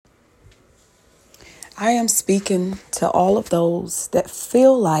I am speaking to all of those that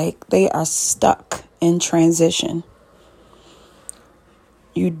feel like they are stuck in transition.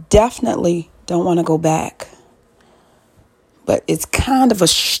 You definitely don't want to go back, but it's kind of a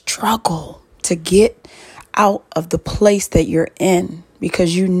struggle to get out of the place that you're in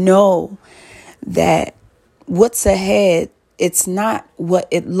because you know that what's ahead, it's not what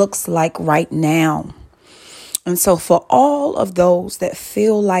it looks like right now. And so for all of those that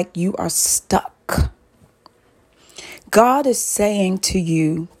feel like you are stuck, God is saying to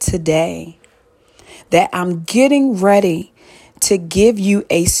you today that I'm getting ready to give you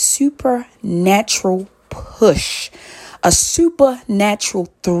a supernatural push, a supernatural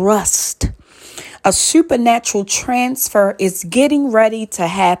thrust, a supernatural transfer is getting ready to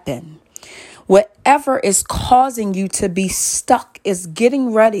happen. Whatever is causing you to be stuck is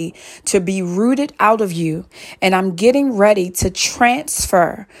getting ready to be rooted out of you. And I'm getting ready to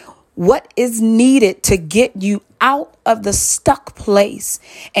transfer what is needed to get you out of the stuck place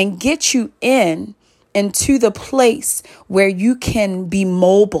and get you into the place where you can be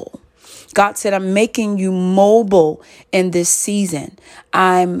mobile. God said, I'm making you mobile in this season.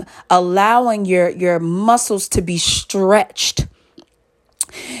 I'm allowing your muscles to be stretched.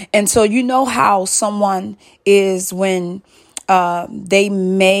 And so you know how someone is when they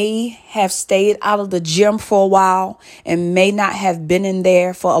may have stayed out of the gym for a while and may not have been in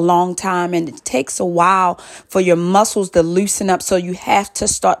there for a long time. And it takes a while for your muscles to loosen up. So you have to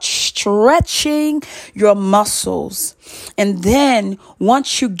start stretching your muscles. And then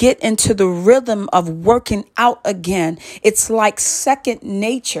once you get into the rhythm of working out again, it's like second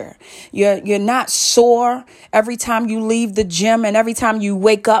nature. You're not sore every time you leave the gym, and every time you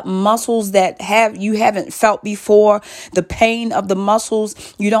wake up, muscles that you haven't felt before, the pain of the muscles,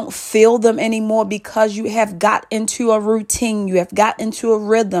 you don't feel them anymore because you have got into a routine. You have got into a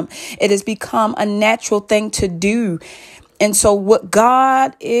rhythm. It has become a natural thing to do. And so what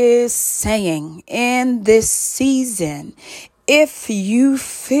God is saying in this season, if you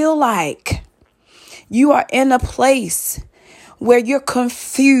feel like you are in a place where you're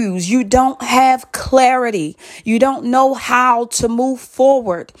confused, you don't have clarity, you don't know how to move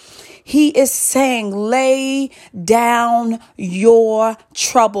forward, He is saying, lay down your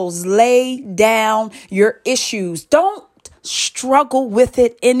troubles, lay down your issues. Don't struggle with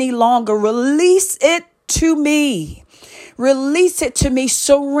it any longer. Release it to me. Release it to me.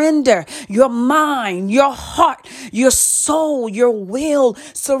 Surrender your mind, your heart, your soul, your will.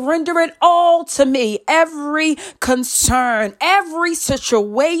 Surrender it all to me. Every concern, every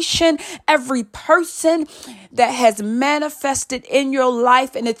situation, every person that has manifested in your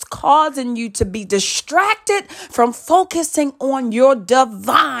life and it's causing you to be distracted from focusing on your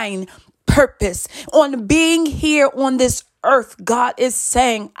divine purpose, on being here on this earth. God is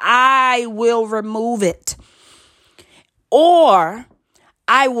saying, I will remove it. Or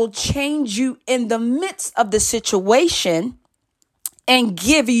I will change you in the midst of the situation and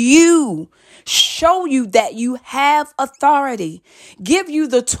show you that you have authority, give you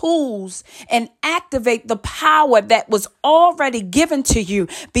the tools and activate the power that was already given to you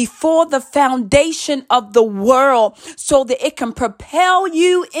before the foundation of the world so that it can propel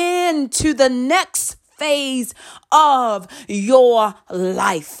you into the next phase of your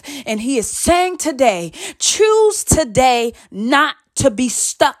life. And He is saying today, choose today not to be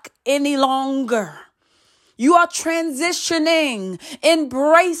stuck any longer. You are transitioning.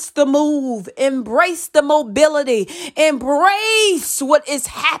 Embrace the move. Embrace the mobility. Embrace what is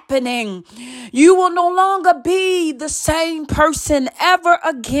happening. You will no longer be the same person ever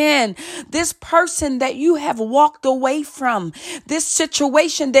again. This person that you have walked away from, this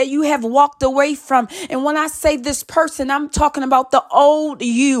situation that you have walked away from. And when I say this person, I'm talking about the old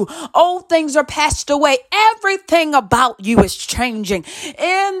you. Old things are passed away. Everything about you is changing.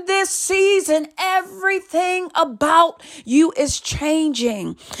 In this season, everything about you is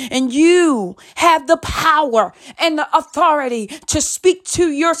changing, and you have the power and the authority to speak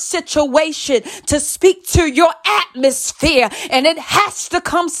to your situation, to speak to your atmosphere, and it has to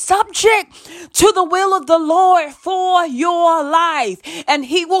come subject to the will of the Lord for your life. And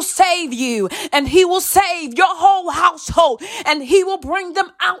He will save you, and He will save your whole household, and He will bring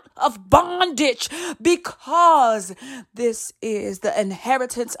them out of bondage, because this is the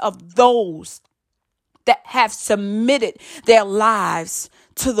inheritance of those that have submitted their lives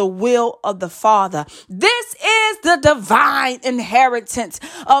to the will of the Father. This is the divine inheritance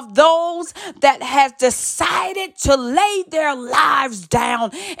of those that have decided to lay their lives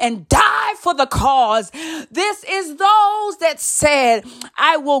down and die for the cause. This is those that said,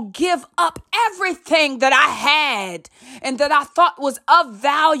 I will give up everything that I had and that I thought was of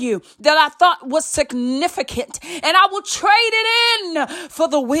value, that I thought was significant, and I will trade it in for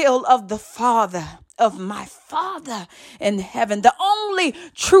the will of the Father, of my Father in heaven, the only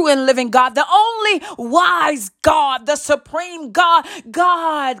true and living God, the only wise God, the supreme God.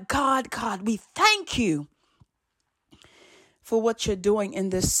 God, we thank you for what you're doing in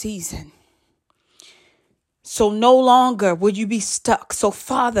this season. So no longer will you be stuck. So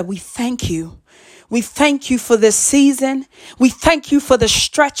Father, we thank you. We thank you for this season. We thank you for the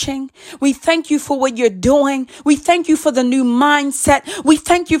stretching. We thank you for what you're doing. We thank you for the new mindset. We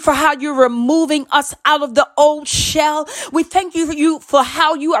thank you for how you're removing us out of the old shell. We thank you for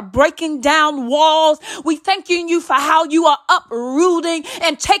how you are breaking down walls. We thank you for how you are uprooting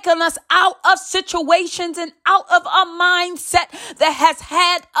and taking us out of situations and out of a mindset that has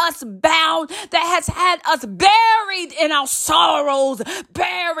had us bound, that has had us buried in our sorrows,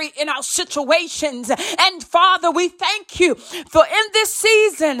 buried in our situations. And Father, we thank you for in this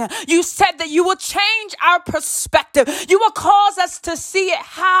season, you said that you will change our perspective. You will cause us to see it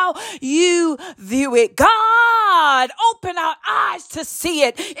how you view it. God, open our eyes to see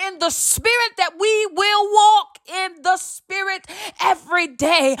it in the spirit, that we will walk in the spirit every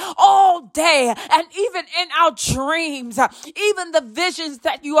day, all day, and even in our dreams, even the visions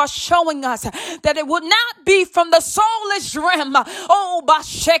that you are showing us, that it will not be from the soulless realm. Oh,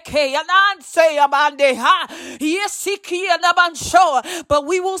 Basheke, Ananse, but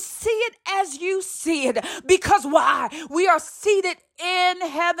we will see it as you see it. Because why? We are seated in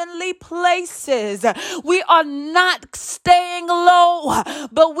heavenly places. We are not staying low,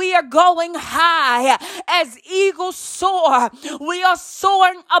 but we are going high as eagles soar. We are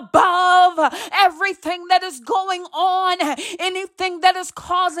soaring above everything that is going on, anything that is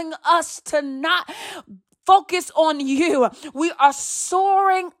causing us to not focus on you. We are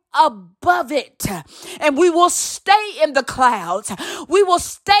soaring above it, and we will stay in the clouds. We will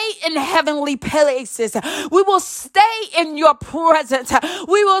stay in heavenly places. We will stay in your presence.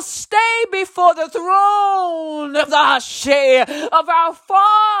 We will stay before the throne of our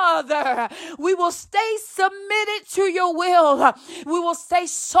Father. We will stay submitted to your will. We will stay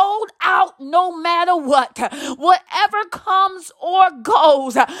sold out no matter what. Whatever comes or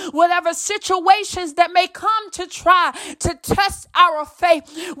goes, whatever situations that may come to try to test our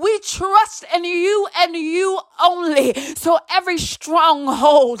faith, we trust in you and you only. So every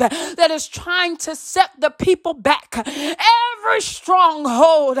stronghold that is trying to set the people back, every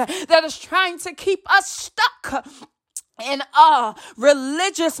stronghold that is trying to keep us stuck in a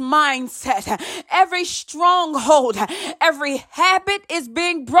religious mindset, every stronghold, every habit is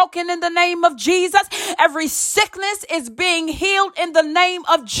being broken in the name of Jesus. Every sickness is being healed in the name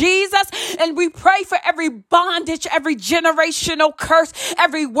of Jesus. And we pray for every bondage, every generational curse,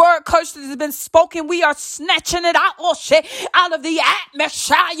 every word curse that has been spoken. We are snatching it out of the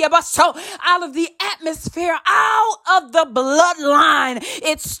atmosphere, out of the atmosphere, out of the bloodline.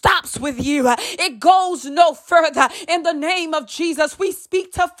 It stops with you. It goes no further. In the name of Jesus, we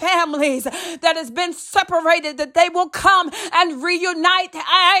speak to families that has been separated, that they will come and reunite.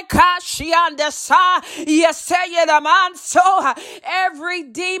 Every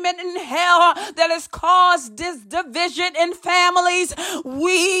demon in hell that has caused this division in families,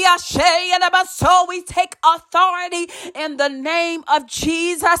 we take authority in the name of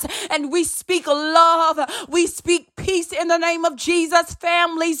Jesus, and we speak love. We speak peace in the name of Jesus.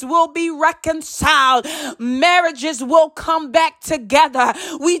 Families will be reconciled. Marriages will come back together.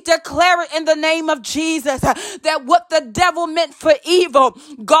 We declare it in the name of Jesus that what the devil meant for evil,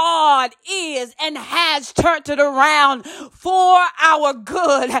 God is and has turned it around for our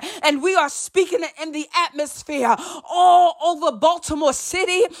good. And we are speaking it in the atmosphere all over Baltimore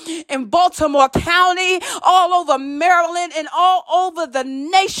City, in Baltimore County, all over Maryland, and all over the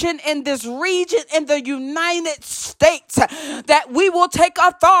nation, in this region, in the United States, that we will take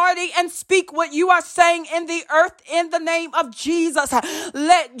authority and speak what you are saying in the earth in the name of Jesus.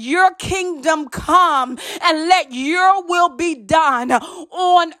 Let your kingdom come and let your will be done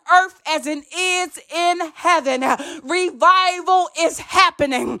on earth as it is in heaven. Revival is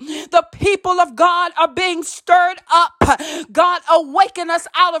happening. The people of God are being stirred up. God, awaken us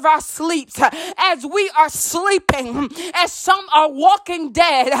out of our sleeps as we are sleeping, as some are walking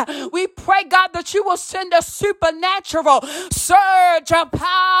dead. We pray, God, that you will send a supernatural supernatural surge of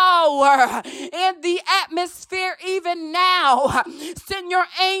power in the atmosphere even now. Send your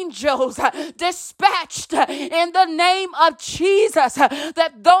angels dispatched in the name of Jesus,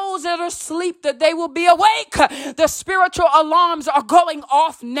 that those that are asleep, that they will be awake. The spiritual alarms are going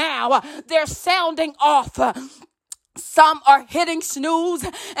off now. They're sounding off. Some are hitting snooze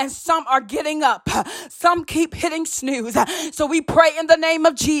and some are getting up. Some keep hitting snooze. So we pray in the name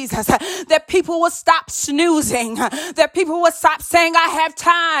of Jesus that people will stop snoozing, that people will stop saying, I have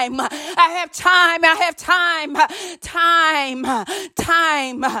time, I have time, I have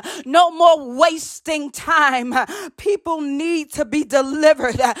time. No more wasting time. People need to be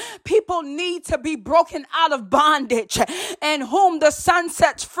delivered. People need to be broken out of bondage. And whom the Son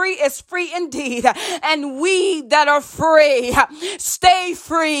sets free is free indeed. And we that are free, stay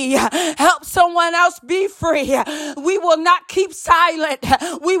free. Help someone else be free. We will not keep silent.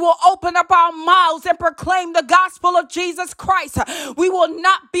 We will open up our mouths and proclaim the gospel of Jesus Christ. We will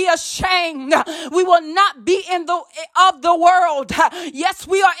not be ashamed. We will not be of the world. Yes,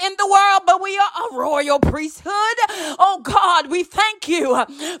 we are in the world, but we are a royal priesthood. Oh God, we thank you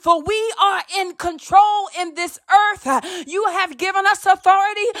for we are in control in this earth. You have given us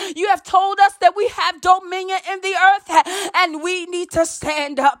authority. You have told us that we have dominion in the earth, and we need to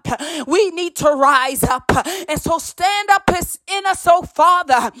stand up. We need to rise up. And so stand up in us, oh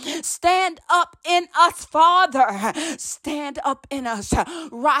Father. Stand up in us, Father. Stand up in us.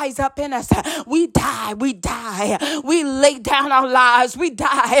 Rise up in us. We die. We lay down our lives. We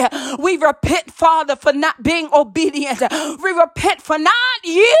die. We repent, Father, for not being obedient. We repent for not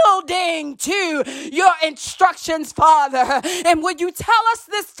yielding to your instructions, Father. And when you tell us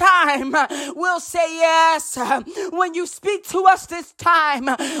this time, we'll say yes. When you speak to us this time,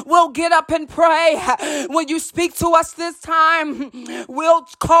 we'll get up and pray. When you speak to us this time, we'll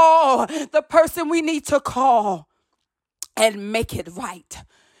call the person we need to call and make it right.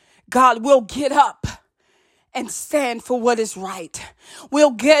 God, we'll get up and stand for what is right.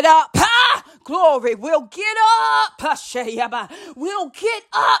 We'll get up. Glory. We'll get up. We'll get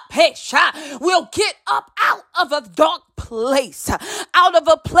up. We'll get up out of a dark place, out of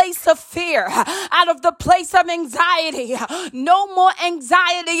a place of fear, out of the place of anxiety. No more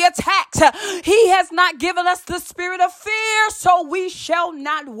anxiety attacks. He has not given us the spirit of fear, so we shall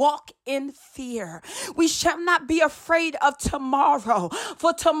not walk in fear. We shall not be afraid of tomorrow,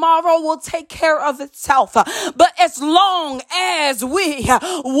 for tomorrow will take care of itself. But as long as we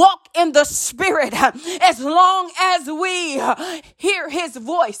walk in the Spirit, as long as we hear His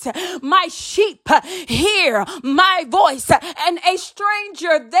voice, my sheep hear my voice, and a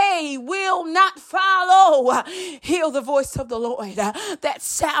stranger they will not follow. Hear the voice of the Lord, that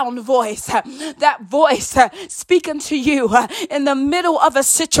sound voice, that voice speaking to you in the middle of a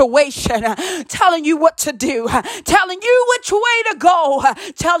situation, telling you what to do, telling you which way to go,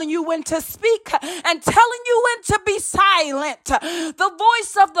 telling you when to speak, and telling you when to be silent. The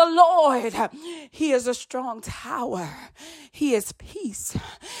voice of the Lord, He is a strong tower. He is peace.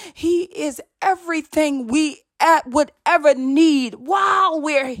 He is everything we would ever need while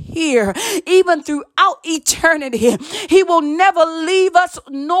we're here, even throughout eternity. He will never leave us,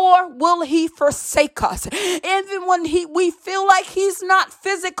 nor will He forsake us. Even when we feel like He's not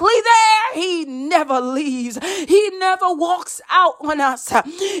physically there, He never leaves. He never walks out on us.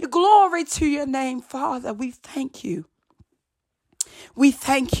 Glory to your name, Father. We thank you. We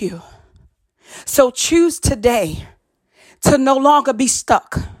thank you. So choose today to no longer be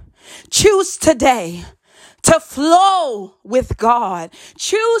stuck. Choose today to flow with God.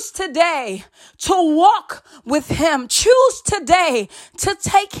 Choose today to walk with Him. Choose today to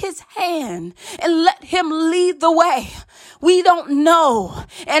take His hand and let Him lead the way. We don't know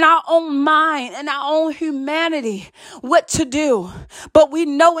in our own mind and our own humanity what to do, but we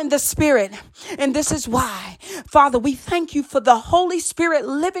know in the Spirit. And this is why, Father, we thank you for the Holy Spirit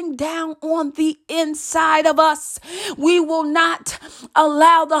living down on the inside of us. We will not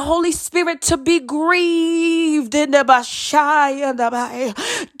allow the Holy Spirit to be grieved.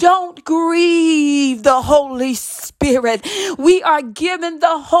 Don't grieve the Holy Spirit. We are given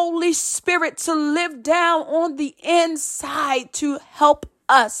the Holy Spirit to live down on the inside to help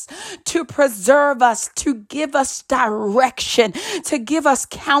us, to preserve us, to give us direction, to give us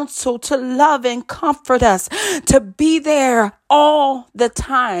counsel, to love and comfort us, to be there all the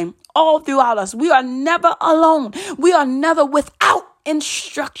time, all throughout us. We are never alone. We are never without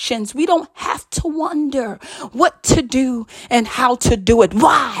instructions. We don't have to wonder what to do and how to do it.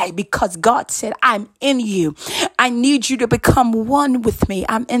 Why? Because God said, I'm in you. I need you to become one with me.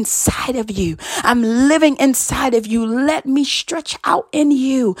 I'm inside of you. I'm living inside of you. Let me stretch out in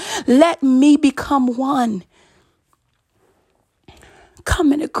you. Let me become one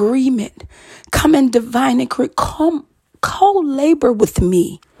Come in agreement. Come in divine agreement. Come co-labor with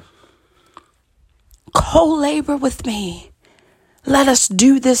me. Co-labor with me. Let us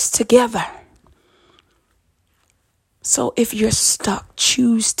do this together. So if you're stuck,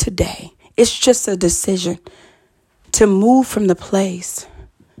 choose today. It's just a decision to move from the place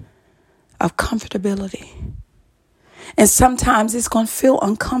of comfortability. And sometimes it's going to feel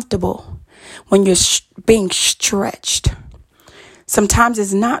uncomfortable when you're being stretched. Sometimes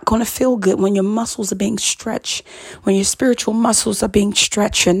it's not going to feel good when your muscles are being stretched, when your spiritual muscles are being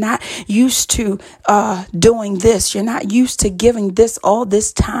stretched. You're not used to doing this. You're not used to giving this all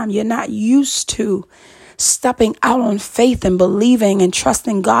this time. You're not used to stepping out on faith and believing and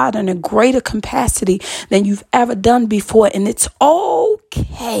trusting God in a greater capacity than you've ever done before. And it's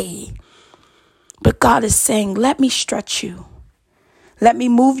okay. But God is saying, let me stretch you. Let me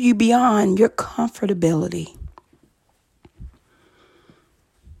move you beyond your comfortability.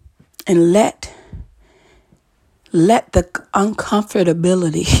 And let the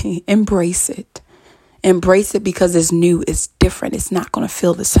uncomfortability, embrace it. Embrace it because it's new, it's different, it's not going to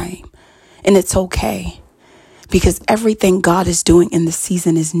feel the same. And it's okay because everything God is doing in the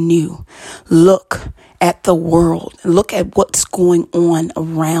season is new. Look at the world. Look at what's going on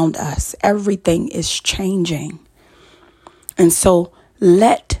around us. Everything is changing. And so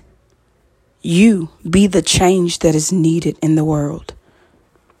let you be the change that is needed in the world.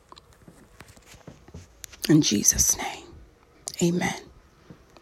 In Jesus' name, amen.